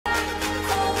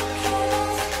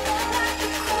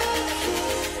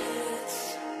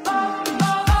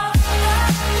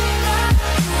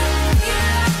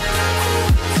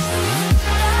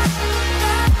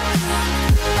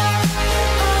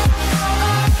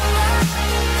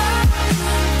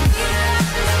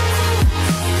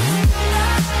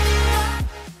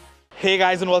Hey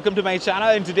guys, and welcome to my channel.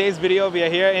 In today's video we are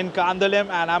here in Candolim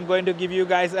and I'm going to give you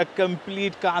guys a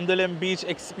complete Candolim Beach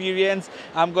experience.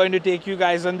 I'm going to take you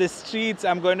guys on the streets.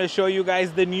 I'm going to show you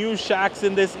guys the new shacks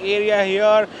in this area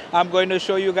here. I'm going to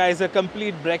show you guys a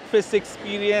complete breakfast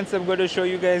experience. I'm going to show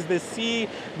you guys the sea,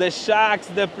 the shacks,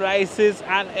 the prices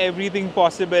and everything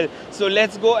possible. So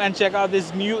let's go and check out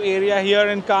this new area here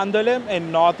in Candolim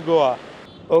in North Goa.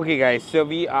 Okay guys, so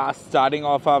we are starting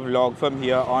off our vlog from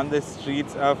here on the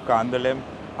streets of Candolim.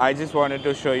 I just wanted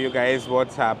to show you guys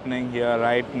what's happening here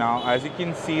right now. As you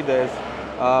can see, there's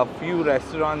a few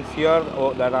restaurants here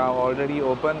that are already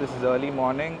open. This is early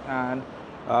morning and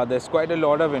there's quite a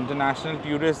lot of international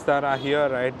tourists that are here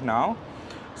right now.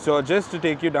 So just to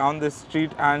take you down this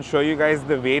street and show you guys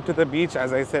the way to the beach.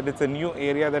 As I said, it's a new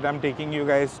area that I'm taking you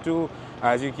guys to.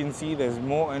 As you can see, there's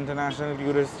more international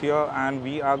tourists here and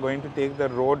we are going to take the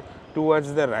road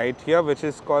towards the right here, which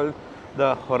is called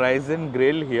the Horizon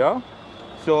Grill here.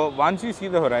 So once you see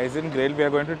the Horizon Grill, we are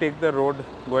going to take the road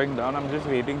going down. I'm just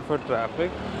waiting for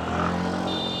traffic.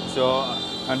 So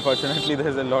unfortunately,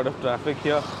 there's a lot of traffic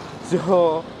here.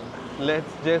 So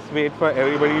let's just wait for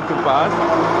everybody to pass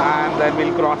and then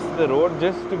we'll cross the road,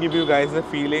 just to give you guys a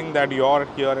feeling that you're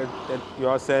here at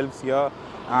yourselves here,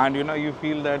 and you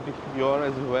feel that you're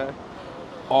as well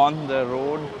on the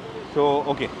road. So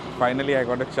okay, finally I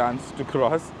got a chance to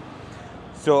cross.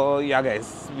 So yeah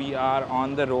guys, we are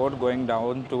on the road going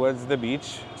down towards the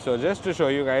beach. So just to show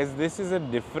you guys, this is a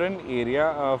different area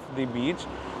of the beach.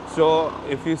 So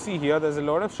if you see here, there's a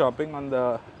lot of shopping on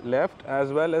the left,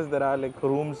 as well as there are like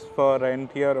rooms for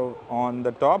rent here on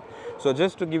the top. So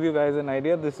just to give you guys an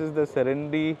idea, this is the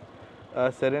Serenity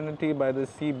by the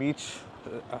Sea beach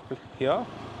here.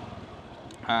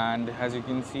 And as you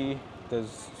can see,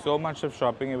 there's so much of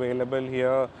shopping available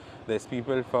here. There's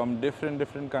people from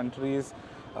different countries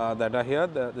that are here.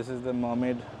 This is the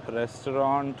Mermaid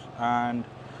restaurant, and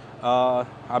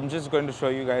I'm just going to show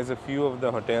you guys a few of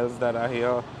the hotels that are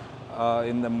here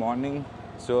in the morning.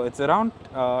 So it's around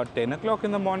 10 o'clock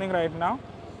in the morning right now.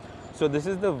 So this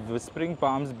is the Whispering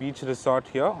Palms Beach Resort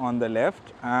here on the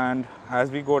left, and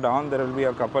as we go down there will be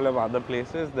a couple of other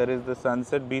places. There is the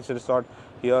Sunset Beach Resort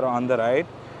here on the right,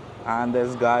 and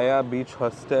there's Gaia Beach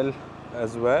Hostel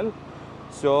as well.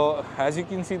 So as you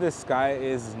can see, the sky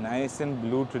is nice and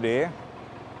blue today.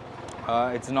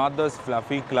 It's not those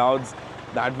fluffy clouds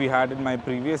that we had in my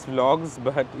previous vlogs,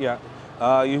 but yeah,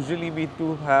 usually we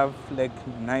do have like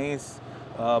nice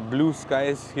blue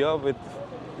skies here with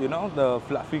the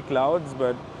fluffy clouds,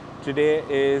 but today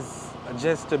is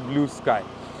just a blue sky.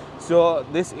 So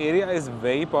this area is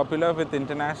very popular with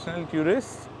international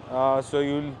tourists. So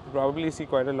you'll probably see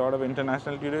quite a lot of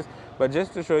international tourists. But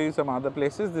just to show you some other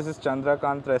places, this is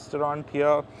Chandrakant restaurant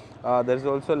here. There's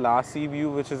also La Sea View,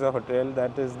 which is a hotel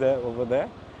that is there over there.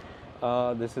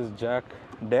 This is Jack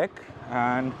Deck,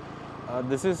 and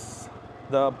this is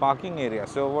the parking area.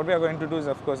 So what we are going to do is,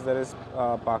 of course, there is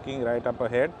parking right up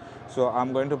ahead. So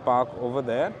I'm going to park over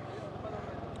there.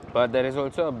 But there is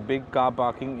also a big car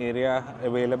parking area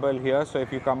available here. So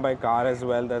if you come by car as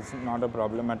well, that's not a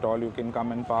problem at all. You can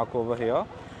come and park over here.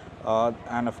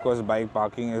 And of course, bike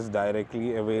parking is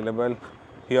directly available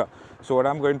here. So what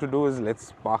I'm going to do is,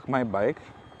 let's park my bike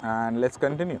and let's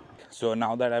continue. So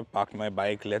now that I've parked my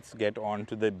bike, let's get on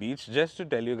to the beach. Just to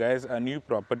tell you guys, a new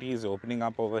property is opening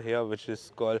up over here, which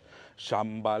is called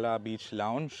Shambhala Beach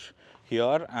Lounge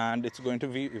here, and it's going to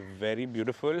be very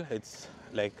beautiful. It's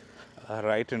like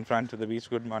right in front of the beach.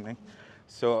 Good morning.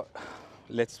 So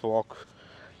let's walk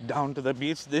down to the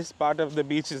beach. This part of the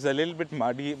beach is a little bit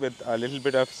muddy with a little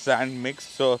bit of sand mix,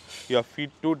 so your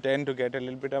feet too tend to get a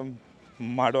little bit of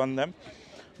mud on them.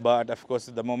 But of course,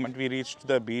 the moment we reach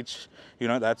the beach,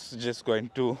 that's just going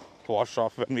to wash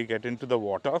off when we get into the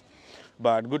water.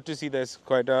 But good to see there's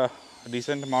quite a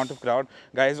decent amount of crowd.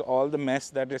 Guys, all the mess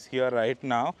that is here right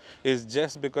now is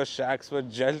just because shacks were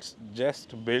just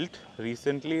built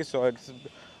recently. So it's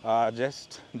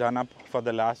just done up for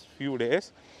the last few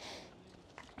days.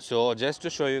 So just to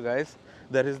show you guys,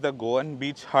 there is the Goan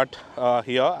beach hut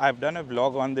here. I've done a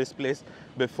vlog on this place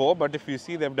before, but if you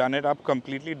see, they've done it up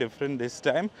completely different this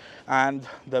time. And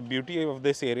the beauty of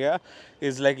this area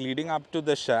is, like, leading up to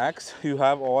the shacks, you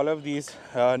have all of these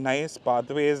nice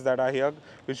pathways that are here,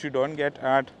 which you don't get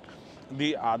at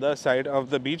the other side of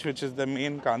the beach, which is the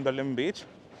main Candolim beach.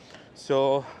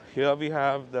 So here we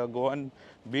have the Goan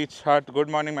beach hut. Good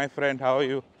morning, my friend, how are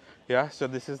you? Yeah, so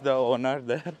this is the owner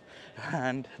there,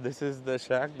 and this is the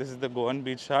shack. This is the Goan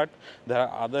beach hut. There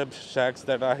are other shacks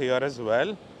that are here as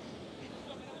well.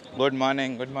 Good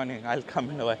morning, good morning. I'll come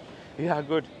in a while. Yeah,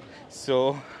 good.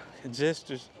 So just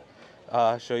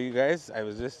to show you guys, I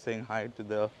was just saying hi to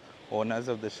the owners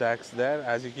of the shacks there.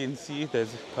 As you can see,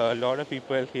 there's a lot of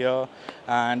people here,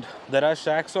 and there are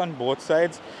shacks on both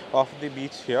sides of the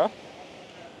beach here.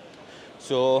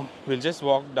 So we'll just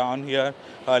walk down here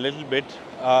a little bit.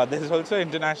 There's also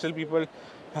international people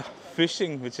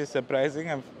fishing, which is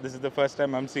surprising. This is the first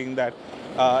time I'm seeing that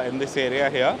in this area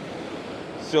here.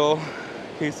 So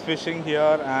he's fishing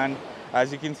here, and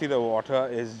as you can see, the water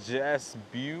is just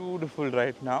beautiful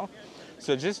right now.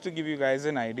 So just to give you guys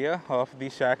an idea of the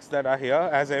shacks that are here,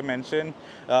 as I mentioned,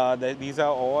 these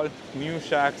are all new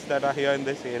shacks that are here in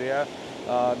this area.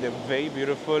 They're very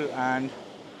beautiful, and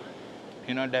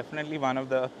definitely one of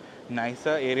the nicer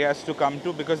areas to come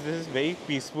to, because this is very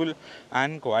peaceful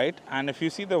and quiet. And if you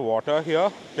see the water here,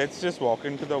 let's just walk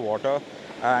into the water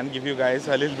and give you guys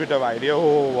a little bit of idea.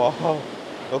 Oh wow,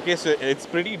 okay, so it's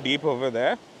pretty deep over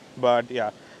there, but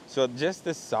yeah, so just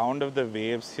the sound of the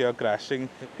waves here crashing,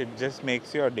 it just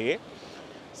makes your day.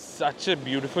 Such a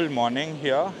beautiful morning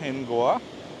here in Goa.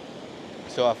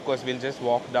 So of course we'll just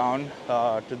walk down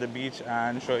to the beach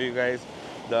and show you guys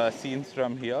the scenes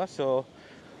from here. So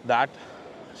that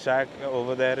shack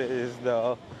over there is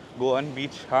the Goan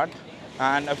beach hut,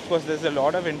 and of course there's a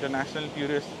lot of international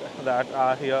tourists that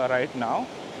are here right now.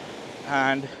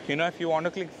 And if you want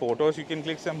to click photos, you can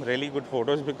click some really good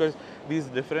photos, because these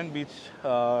different beach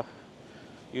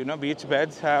beach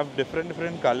beds have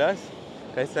different colors.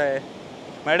 कैसा है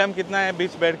madam, कितना है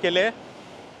बीच bed के लिए?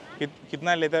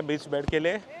 कितना लेता है बीच bed के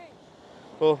लिए?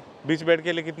 ओ बीच बेड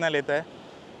के लिए कितना लेता है?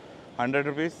 100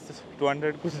 rupees,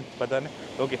 200, कुछ पता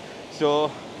नहीं. Okay, so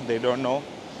they don't know.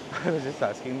 I was just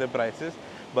asking the prices.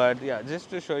 But yeah, just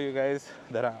to show you guys,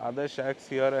 there are other shacks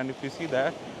here, and if you see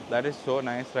that is so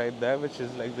nice right there, which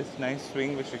is like this nice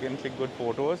swing which you can click good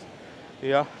photos.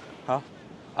 Yeah,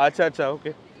 acha,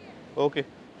 okay.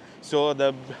 So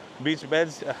the beach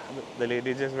beds, the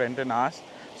lady just went and asked.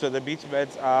 So the beach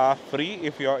beds are free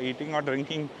if you're eating or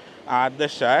drinking at the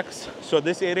shacks. So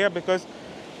this area, because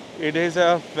it is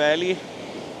a fairly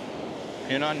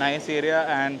nice area,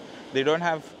 and they don't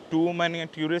have too many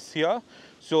tourists here,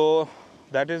 so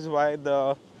that is why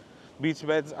the beach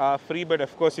beds are free. But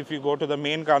of course, if you go to the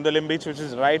main Candolim Beach, which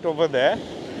is right over there,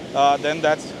 then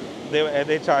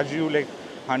they charge you like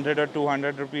 100 or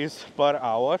 200 rupees per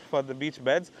hour for the beach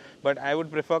beds. But I would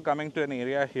prefer coming to an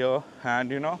area here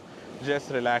and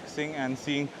just relaxing and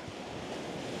seeing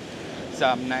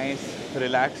some nice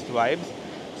relaxed vibes.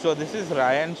 So this is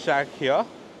Ryan's shack here.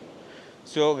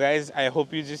 So guys, I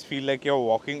hope you just feel like you're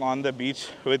walking on the beach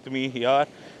with me here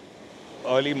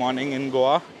early morning in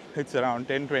Goa. It's around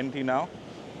 10:20 now,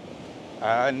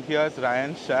 and here's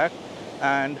Ryan's shack.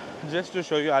 And just to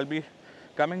show you, I'll be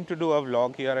coming to do a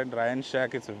vlog here at Ryan's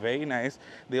shack. It's very nice.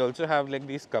 They also have like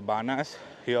these cabanas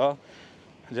here,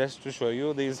 just to show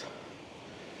you these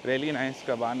really nice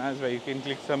cabanas where you can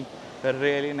click some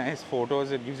really nice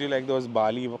photos. It gives you like those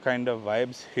Bali kind of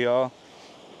vibes here.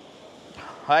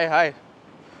 Hi,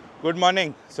 good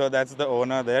morning. So that's the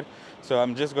owner there. So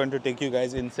I'm just going to take you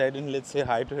guys inside and let's say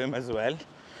hi to him as well.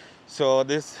 So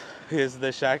this is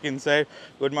the shack inside.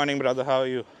 Good morning, brother. How are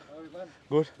you?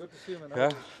 Good. Good to see you, man.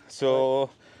 Yeah. So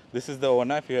this is the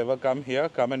owner. If you ever come here,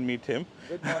 come and meet him.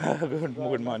 Good morning.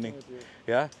 Good morning.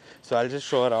 Yeah. So I'll just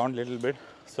show around a little bit.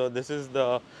 So this is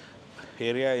the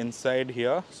area inside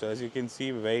here. So as you can see,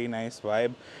 very nice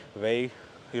vibe, very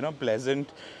pleasant.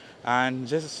 And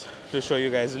just to show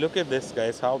you guys, look at this,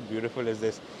 guys. How beautiful is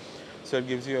this? So it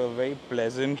gives you a very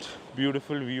pleasant,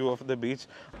 beautiful view of the beach.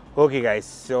 Okay guys,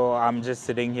 so I'm just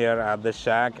sitting here at the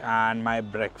shack and my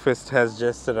breakfast has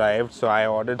just arrived. So I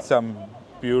ordered some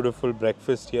beautiful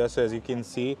breakfast here. So as you can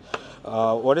see,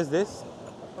 what is this?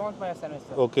 Prawns mayo sandwich,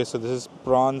 sir. Okay, so this is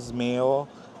prawns mayo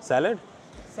salad?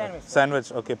 Sandwich.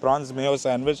 Sandwich, okay, prawns mayo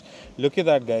sandwich. Look at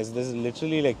that, guys. There's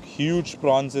literally like huge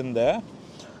prawns in there.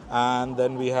 And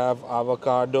then we have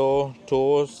avocado,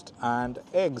 toast and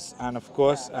eggs. And of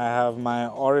course, I have my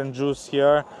orange juice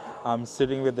here. I'm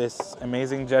sitting with this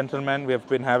amazing gentleman. We have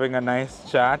been having a nice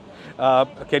chat.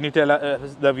 Can you tell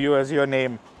the viewers your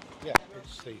name? Yeah,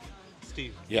 it's Steve.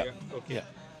 Steve. Yeah. Okay. Yeah.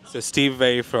 So Steve,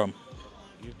 where are you from?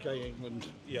 UK, England,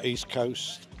 East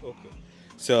Coast. Okay.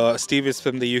 So Steve is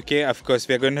from the UK. Of course,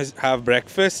 we're going to have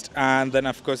breakfast, and then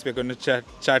of course we're going to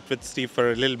chat with Steve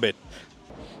for a little bit.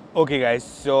 Okay guys,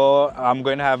 so I'm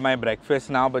going to have my breakfast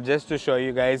now, but just to show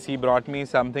you guys, he brought me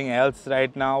something else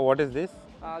right now. What is this?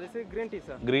 This is green tea,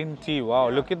 sir. Green tea. Wow,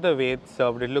 yeah. Look at the way it's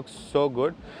served. It looks so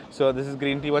good. So this is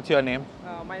green tea. What's your name?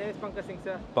 My name is Pankaj Singh,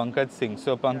 sir. Pankaj Singh.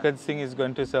 So Pankaj Singh is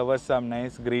going to serve us some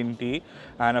nice green tea.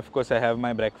 And of course, I have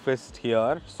my breakfast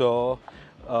here. So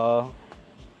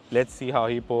let's see how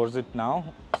he pours it now.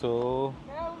 So,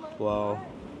 wow,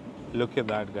 look at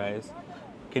that, guys.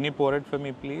 Can you pour it for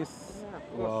me, please? Yeah, of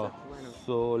course, Wow. sir. Why not?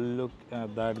 So look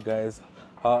at that, guys.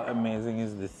 How amazing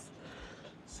is this?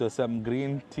 So some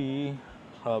green tea,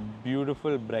 a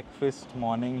beautiful breakfast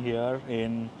morning here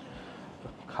in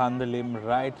Candolim,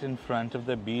 right in front of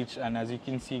the beach. And as you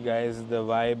can see, guys, the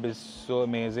vibe is so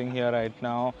amazing here right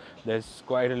now. There's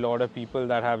quite a lot of people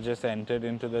that have just entered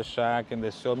into the shack, and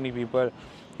there's so many people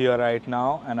here right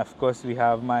now. And of course, we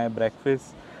have my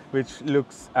breakfast, which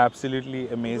looks absolutely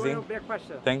Enjoy amazing. your breakfast,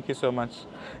 sir. Thank you so much.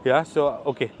 Yeah, so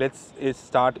okay, let's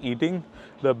start eating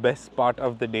the best part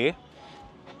of the day.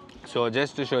 So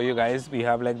just to show you guys, we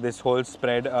have like this whole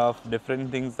spread of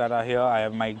different things that are here. I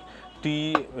have my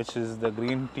tea, which is the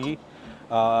green tea,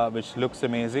 which looks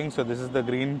amazing. So this is the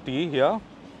green tea here.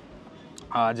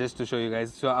 Just to show you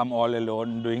guys, so I'm all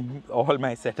alone doing all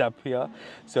my setup here.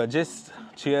 So just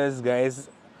cheers, guys.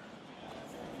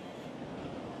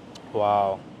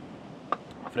 Wow.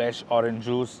 Fresh orange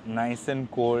juice, nice and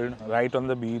cold, right on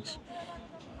the beach.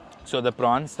 So the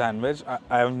prawn sandwich,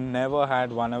 I've never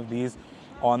had one of these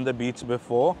on the beach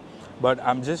before, but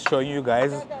I'm just showing you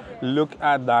guys. Look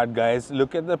at that, guys.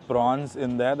 Look at the prawns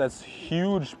in there. That's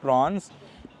huge prawns.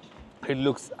 It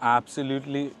looks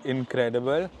absolutely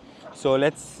incredible. So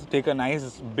let's take a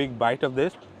nice big bite of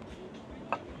this.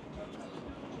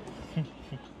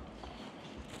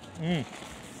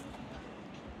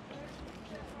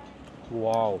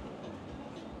 Wow.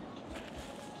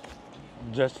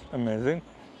 Just amazing.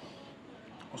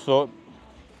 So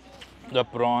the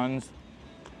prawns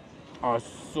are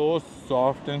so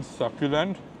soft and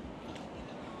succulent,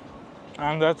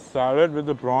 and that salad with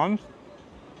the prawns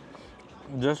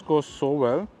just goes so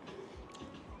well.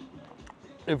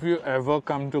 If you ever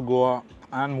come to Goa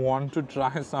and want to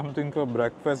try something for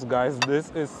breakfast, guys,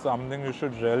 this is something you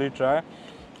should really try.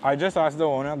 I just asked the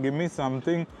owner, give me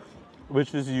something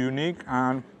which is unique,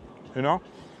 and you know,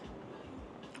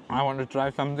 I want to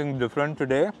try something different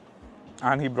today,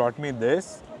 and he brought me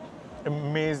this.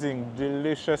 Amazing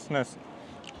deliciousness,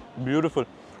 beautiful.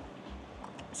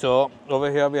 So over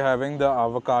here we're having the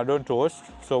avocado toast.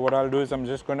 So what I'll do is I'm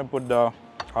just going to put the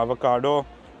avocado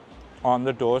on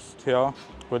the toast here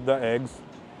with the eggs.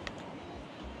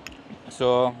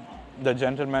 So the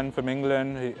gentleman from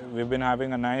England, we've been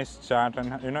having a nice chat,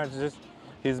 and you know, it's just,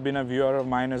 he's been a viewer of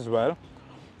mine as well,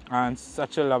 and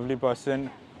such a lovely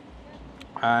person.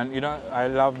 And you know, I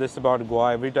love this about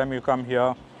Goa. Every time you come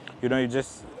here, you know, you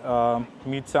just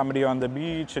meet somebody on the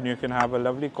beach and you can have a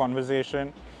lovely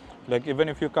conversation. Like even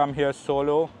if you come here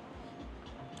solo,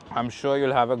 I'm sure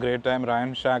you'll have a great time.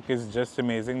 Ryan Shack is just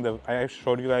amazing. I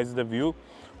showed you guys the view,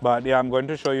 but yeah, I'm going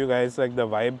to show you guys like the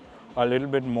vibe a little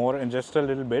bit more in just a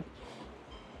little bit.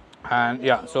 And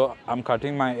yeah, so I'm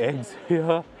cutting my eggs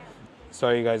here.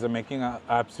 Sorry guys, I'm making an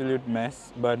absolute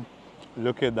mess, but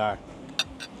look at that.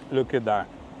 Look at that.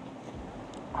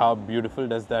 How beautiful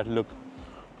does that look?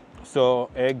 So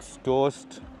eggs,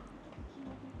 toast.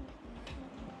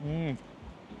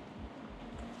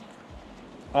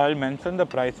 I'll mention the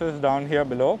prices down here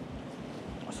below,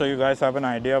 so you guys have an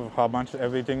idea of how much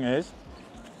everything is.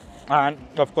 And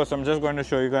of course, I'm just going to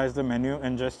show you guys the menu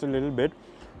in just a little bit.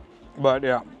 But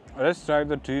yeah, let's try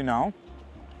the tea now.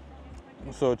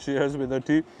 So cheers with the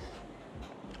tea.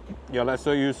 You're like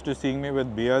so used to seeing me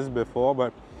with beers before,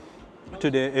 but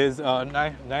today is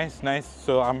nice.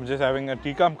 So I'm just having a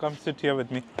tea. Come sit here with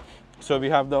me. So we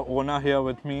have the owner here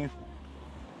with me.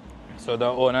 So the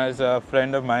owner is a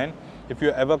friend of mine. If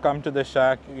you ever come to the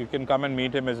shack, you can come and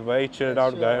meet him. He's a very chilled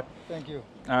out guy. Thank you.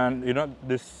 And you know,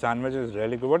 this sandwich is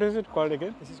really good. What is it called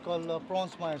again? This is called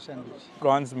prawns mayo sandwich.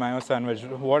 Prawns mayo sandwich.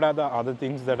 What are the other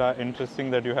things that are interesting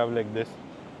that you have like this?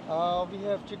 We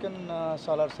have chicken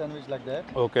salad sandwich like that.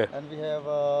 Okay. And we have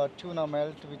tuna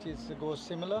melt, which goes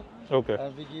similar. Okay.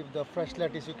 And we give the fresh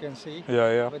lettuce, you can see.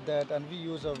 Yeah. With that, and we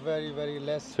use a very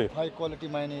less high quality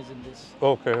mayonnaise in this.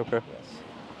 Okay. Yes.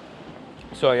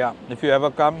 So yeah, if you ever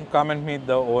come and meet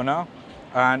the owner.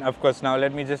 And of course, now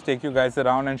let me just take you guys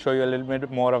around and show you a little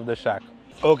bit more of the shack.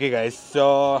 Okay guys,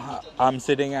 so I'm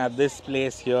sitting at this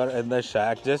place here in the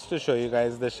shack just to show you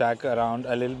guys the shack around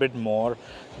a little bit more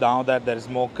now that there's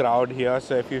more crowd here.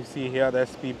 So if you see here,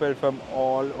 there's people from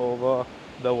all over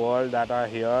the world that are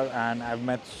here, and I've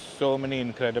met so many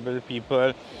incredible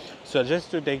people. So just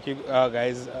to take you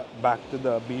guys back to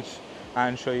the beach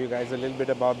and show you guys a little bit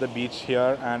about the beach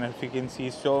here. And if you can see,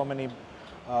 so many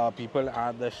people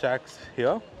at the shacks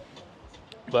here.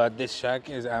 But this shack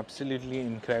is absolutely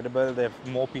incredible. There are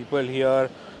more people here,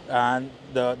 and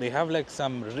they have like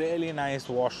some really nice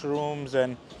washrooms,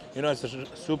 and you know, it's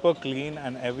super clean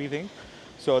and everything.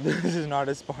 So this is not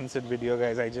a sponsored video,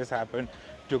 guys. I just happened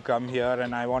to come here,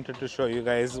 and I wanted to show you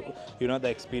guys, you know, the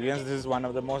experience. This is one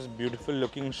of the most beautiful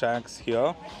looking shacks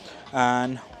here,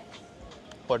 and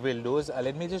what we'll do is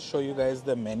let me just show you guys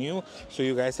the menu so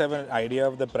you guys have an idea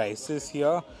of the prices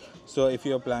here. So if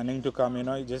you're planning to come, you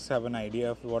know, you just have an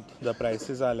idea of what the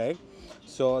prices are like.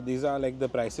 So these are like the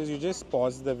prices. You just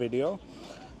pause the video,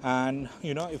 and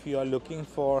you know, if you are looking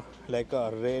for like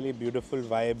a really beautiful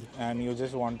vibe and you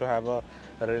just want to have a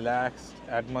relaxed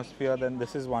atmosphere, then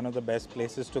this is one of the best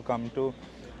places to come to.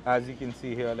 As you can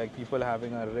see here, like people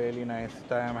having a really nice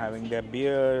time having their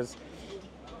beers,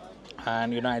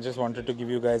 and you know, I just wanted to give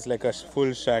you guys like a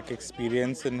full shack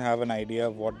experience and have an idea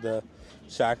of what the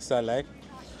shacks are like.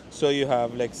 So you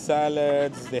have like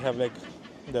salads, they have like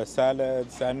the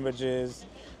salads, sandwiches,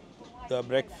 the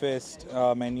breakfast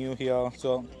menu here.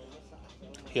 So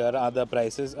here are the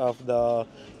prices of the,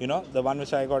 you know, the one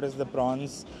which I got is the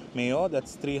prawns mayo,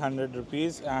 that's 300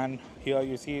 rupees, and here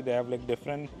you see they have like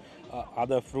different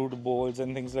other fruit bowls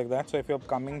and things like that. So if you're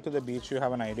coming to the beach, you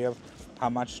have an idea of how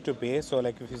much to pay. So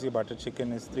like if you see butter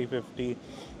chicken is 350,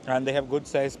 and they have good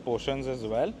sized portions as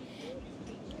well.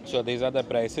 So these are the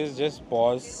prices. Just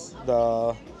pause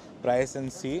the price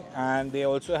and see. And they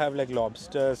also have like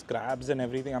lobsters, crabs and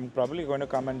everything. I'm probably going to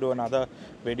come and do another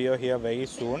video here very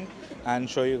soon and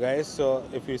show you guys. So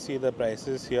if you see the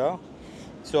prices here,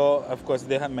 so of course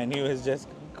their menu is just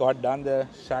got done. The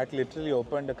shack literally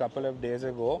opened a couple of days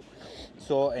ago.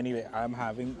 So anyway, I'm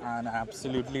having an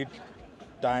absolutely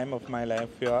time of my life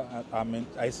here. I mean,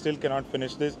 I still cannot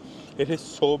finish this. It is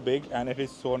so big and it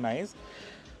is so nice.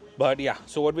 But yeah,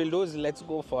 so what we'll do is let's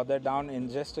go further down in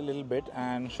just a little bit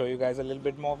and show you guys a little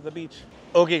bit more of the beach.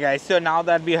 Okay guys, so now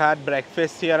that we had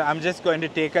breakfast here, I'm just going to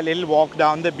take a little walk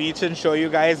down the beach and show you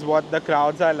guys what the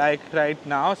crowds are like right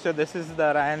now. So this is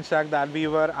the Ryan Shack that we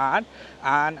were at,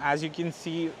 and as you can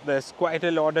see, there's quite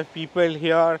a lot of people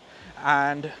here,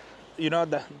 and you know,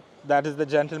 that is the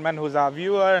gentleman who's our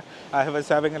viewer. I was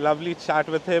having a lovely chat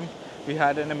with him. We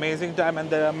had an amazing time, and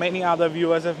there are many other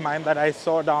viewers of mine that I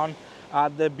saw down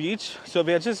at the beach. So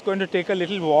we are just going to take a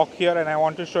little walk here, and I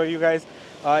want to show you guys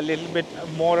a little bit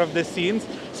more of the scenes.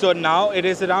 So now it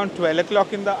is around 12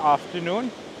 o'clock in the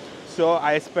afternoon. So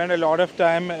I spent a lot of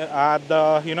time at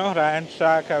the, you know, Ryan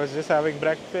Shack. I was just having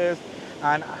breakfast,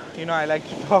 and you know, I like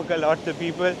to talk a lot to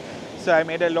people. So I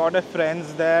made a lot of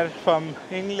friends there from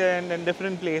England and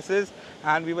different places,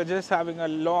 and we were just having a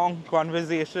long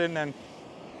conversation,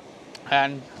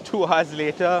 and 2 hours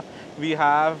later we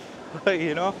have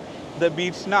you know, the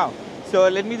beach now. So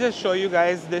let me just show you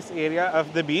guys this area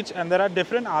of the beach, and there are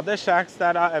different other shacks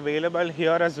that are available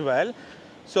here as well.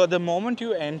 So the moment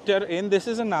you enter in, this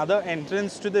is another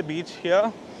entrance to the beach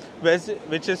here,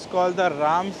 which is called the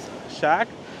Ram's Shack.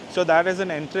 So that is an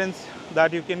entrance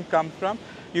that you can come from.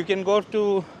 You can go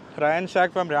to Ryan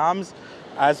Shack from Ram's,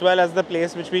 as well as the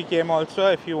place which we came also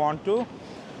if you want to.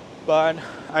 But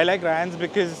I like Ryan's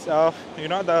because of, you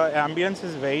know, the ambience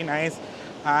is very nice,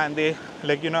 and they,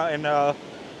 like, you know, in a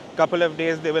couple of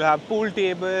days they will have pool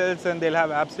tables and they'll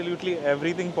have absolutely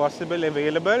everything possible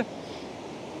available.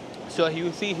 So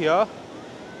you see here,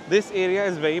 this area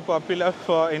is very popular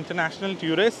for international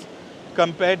tourists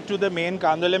compared to the main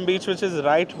Candolim Beach, which is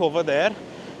right over there.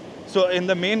 So in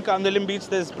the main Candolim Beach,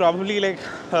 there's probably like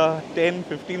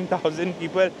 10-15,000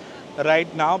 people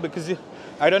right now, because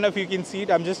I don't know if you can see it.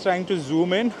 I'm just trying to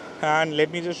zoom in and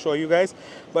let me just show you guys.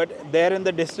 But there in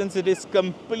the distance, it is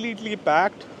completely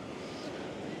packed.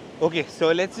 Okay,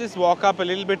 so let's just walk up a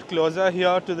little bit closer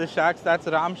here to the shacks. That's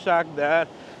Ram Shack there.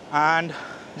 And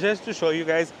just to show you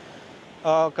guys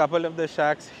a couple of the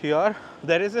shacks here,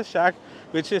 there is a shack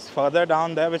which is further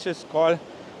down there, which is called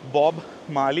Bob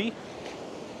Marley.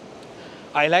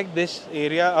 I like this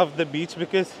area of the beach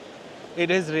because it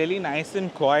is really nice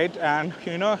and quiet, and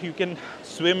you know, you can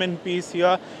swim in peace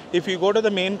here. If you go to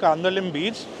the main Candolim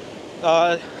Beach,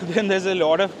 then there's a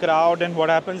lot of crowd, and what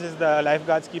happens is the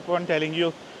lifeguards keep on telling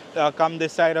you come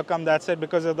this side or come that side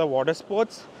because of the water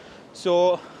sports.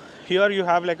 So here you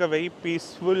have like a very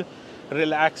peaceful,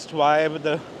 relaxed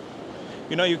vibe.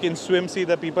 You know, you can swim, see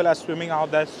the people are swimming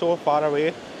out there so far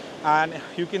away, and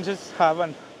you can just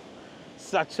have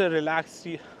such a relaxed,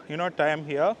 you know, time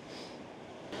here.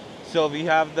 So we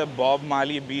have the Bob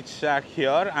Marley Beach Shack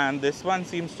here, and this one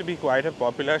seems to be quite a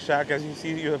popular shack. As you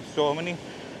see, you have so many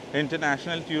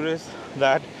international tourists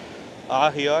that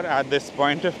are here at this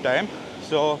point of time.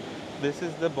 So this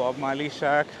is the Bob Marley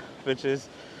Shack, which is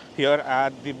here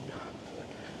at the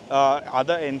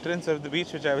other entrance of the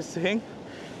beach, which I was saying.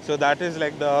 So that is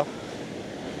like the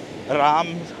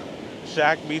Ram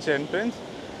Shack beach entrance.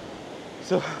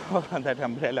 So that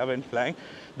umbrella went flying.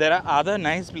 there are other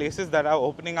nice places that are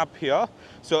opening up here.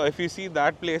 So if you see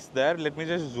that place there, let me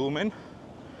just zoom in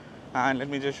and let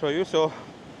me just show you. So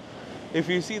if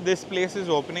you see, this place is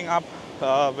opening up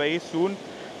very soon,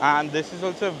 and this is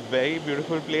also a very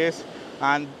beautiful place,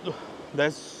 and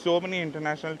there's so many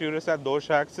international tourists at those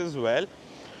shacks as well.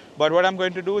 But what I'm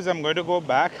going to do is I'm going to go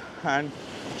back and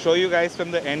show you guys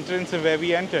from the entrance of where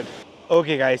we entered.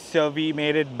 Okay guys, so we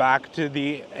made it back to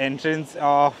the entrance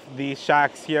of the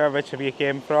shacks here which we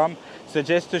came from. So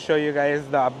just to show you guys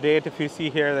the update, if you see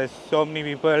here, there's so many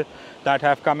people that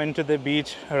have come into the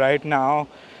beach right now,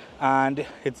 and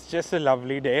it's just a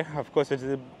lovely day. Of course, it's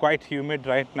quite humid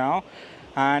right now,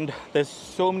 and there's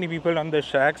so many people on the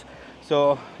shacks.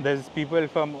 So there's people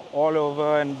from all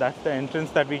over, and that's the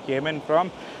entrance that we came in from.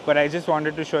 But I just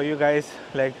wanted to show you guys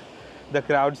like the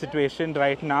crowd situation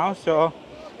right now. So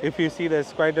if you see,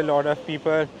 there's quite a lot of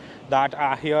people that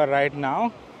are here right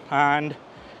now. And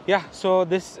yeah, so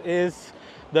this is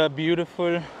the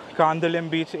beautiful Candolim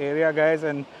Beach area, guys,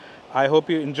 and I hope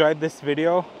you enjoyed this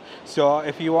video. So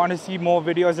if you want to see more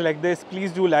videos like this,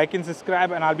 please do like and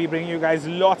subscribe, and I'll be bringing you guys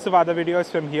lots of other videos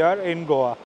from here in Goa.